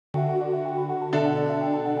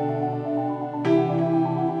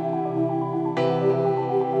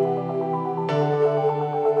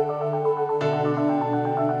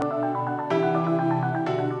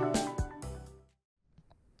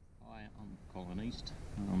East.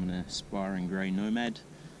 I'm an aspiring grey nomad.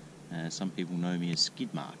 Some people know me as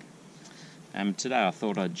Skidmark. Today I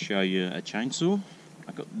thought I'd show you a chainsaw.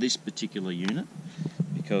 I got this particular unit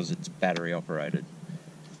because it's battery operated.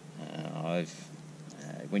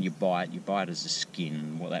 When you buy it as a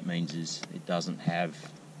skin. What that means is it doesn't have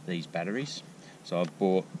these batteries. So I've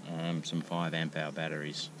bought some 5 amp hour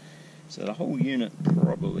batteries. So the whole unit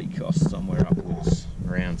probably costs somewhere upwards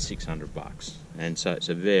around $600, and so it's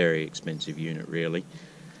a very expensive unit really.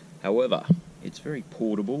 However, it's very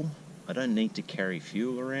portable. I don't need to carry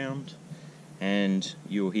fuel around, and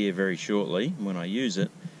you'll hear very shortly when I use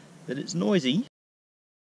it that it's noisy.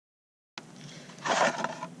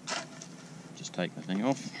 Just take the thing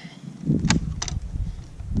off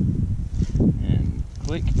and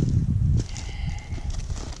click.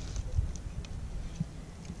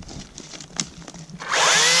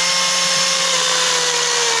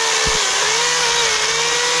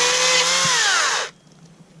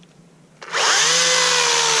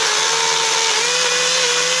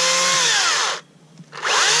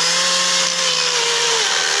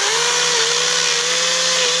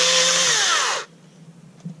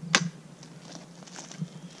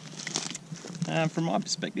 From my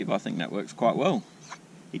perspective, I think that works quite well.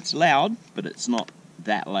 It's loud, but it's not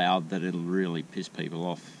that loud that it'll really piss people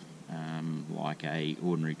off like a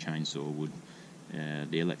ordinary chainsaw would.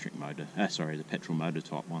 The electric motor, the petrol motor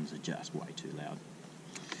type ones are just way too loud.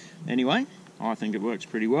 Anyway, I think it works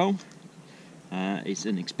pretty well. It's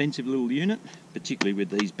an expensive little unit, particularly with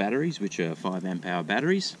these batteries, which are 5 amp hour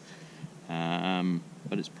batteries,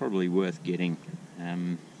 but it's probably worth getting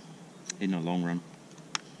in the long run.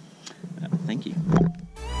 Thank you.